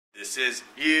This is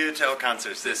UTEL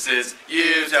Concerts. This is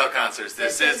UTEL Concerts.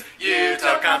 This is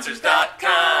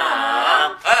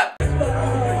UTELConcerts.com.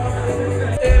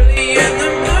 Early in the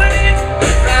morning,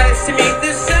 rise to meet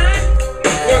the sun.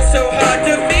 Work so hard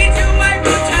to feed you, I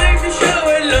got time to show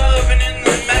it love. And in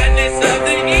the madness of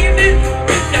the evening,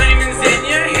 with diamonds in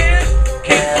your hair,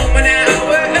 came home an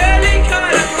hour early,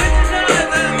 caught up with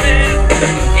another man.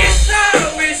 It's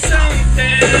always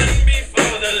something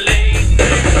before the late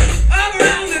night.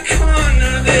 Around the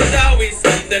corner, there's always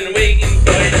something waiting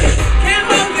for you. Can't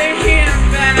hold their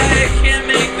hand back, can't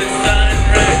make the sun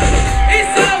rise.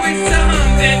 It's always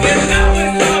something, you know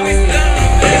it's always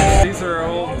something. These are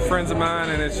old friends of mine,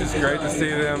 and it's just great to see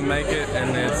them make it,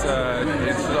 and it's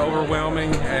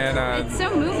overwhelming, and it's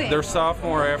so moving. Their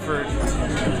sophomore effort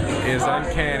is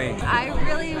uncanny. I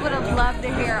really would have loved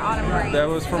to hear Autumn Breeze. That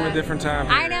was from a different time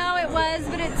period. I know it was,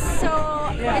 but it's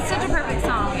such a perfect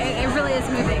song. It really is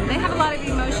moving. They have a lot of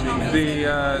emotional music.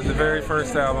 The very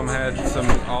first album had some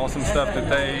awesome stuff that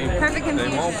they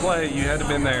won't play. You had to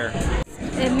been there.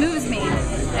 It moves me,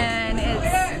 and it's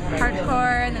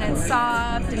hardcore, and then it's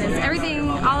soft, and it's everything,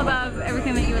 all above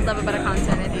everything that you would love about a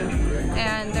concert, I think.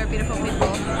 And they're beautiful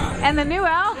people. And the new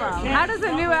album. How does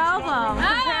the new album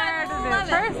compare to the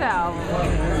first album?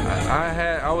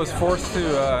 I was forced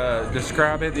to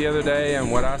describe it the other day,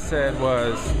 and what I said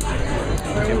was,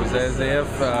 it was as if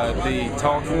the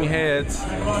Talking Heads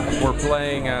were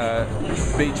playing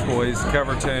Beach Boys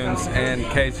cover tunes, and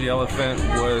Cage the Elephant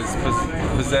was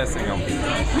possessing them.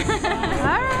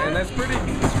 Alright. And that's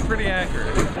pretty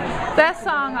accurate. Best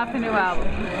song off the new album.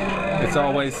 It's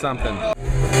Always Something.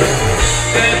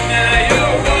 And now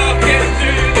you're walking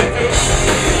through the door,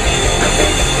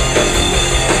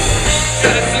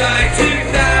 just like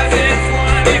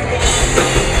 2024.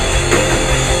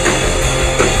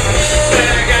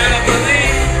 Said I gotta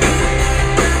believe,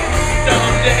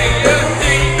 someday you'll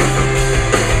see,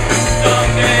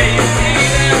 someday you see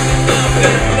there's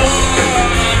something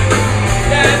more,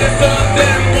 yeah, there's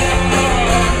something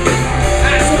more.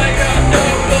 That's why you're so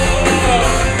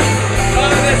bored,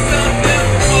 oh, there's something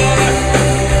more.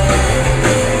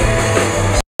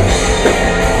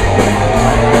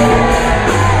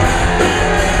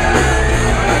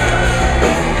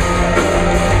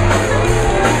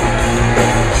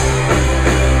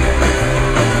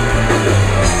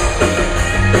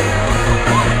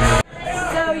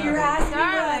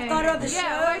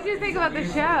 About the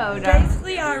show.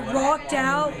 Basically, I rocked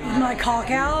out with my cock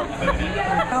out.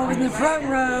 I was in the front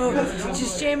row,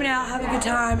 just jamming out, having a good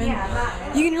time, and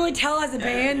you can really tell as a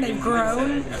band they've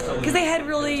grown because they had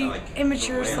really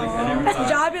immature songs, which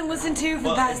I've been listening to for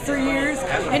the past 3 years,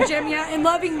 and jamming out and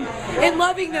loving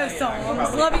those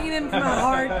songs, loving them from my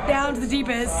heart down to the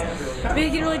deepest. But you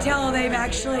can really tell they've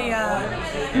actually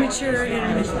matured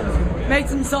and made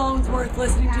some songs worth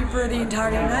listening to for the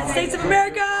entire United States of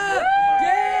America.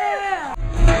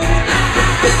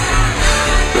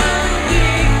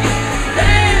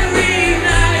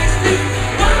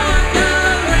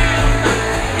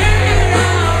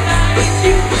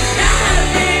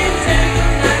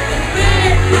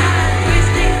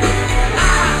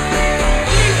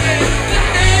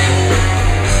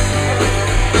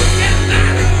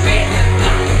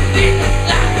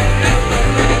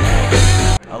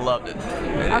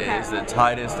 It's the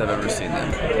tightest I've ever seen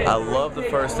them. I love the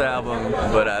first album,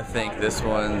 but I think this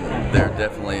one, there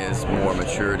definitely is more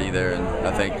maturity there, and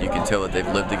I think you can tell that they've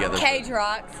lived together. Cage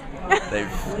rocks.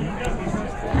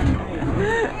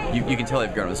 You can tell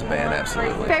they've grown as a band,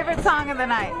 absolutely. Favorite song of the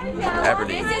night?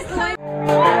 Aberdeen.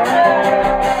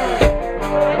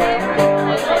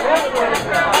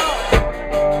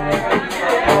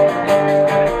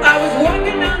 I was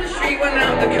walking down the street when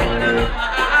out the corner,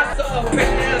 I saw a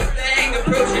pretty little thing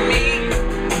approaching me.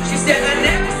 She said, I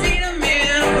never seen a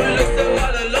man who looks so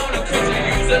all alone, or could you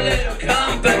use a little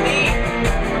company?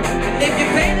 And if you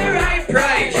pay the right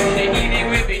price, the evening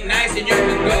would be nice, and you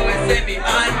can go and send me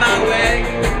on my way.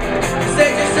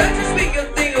 Said you're such a sweet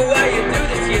good thing, why you do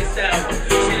this to yourself?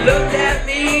 She looked at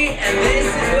me, and this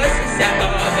is what she said. Oh,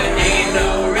 there ain't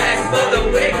no rest for the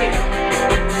wicked.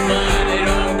 Money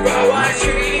don't grow on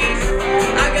trees.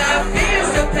 I got bills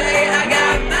to pay, I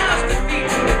got mouths to feed.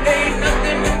 Ain't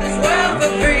nothing in this world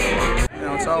for free. You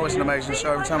know, it's always an amazing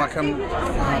show. Every time I come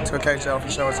to a Cage the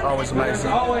Elephant show, it's always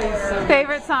amazing.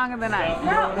 Favorite song of the night?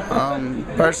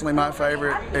 Personally, my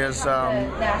favorite is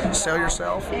Sell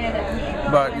Yourself.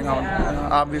 But, you know,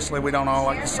 obviously we don't all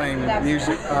like the same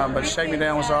music. But Shake Me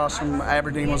Down was awesome.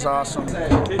 Aberdeen was awesome.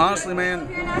 Honestly, man,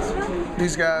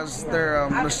 these guys,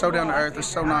 they're so down to earth. They're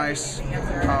so nice.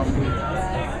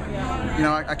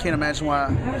 I can't imagine why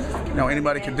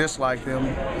anybody could dislike them.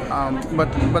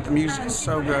 But the music is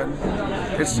so good.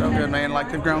 It's so good, man.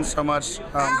 Like, they've grown so much.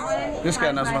 This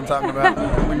guy knows what I'm talking about.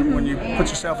 When you put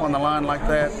yourself on the line like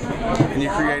that and you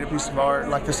create a piece of art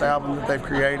like this album that they've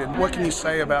created, what can you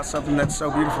say about something that's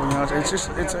so beautiful?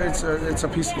 It's a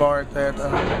piece of art that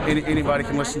anybody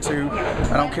can listen to.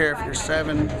 I don't care if you're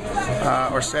 7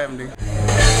 or 70.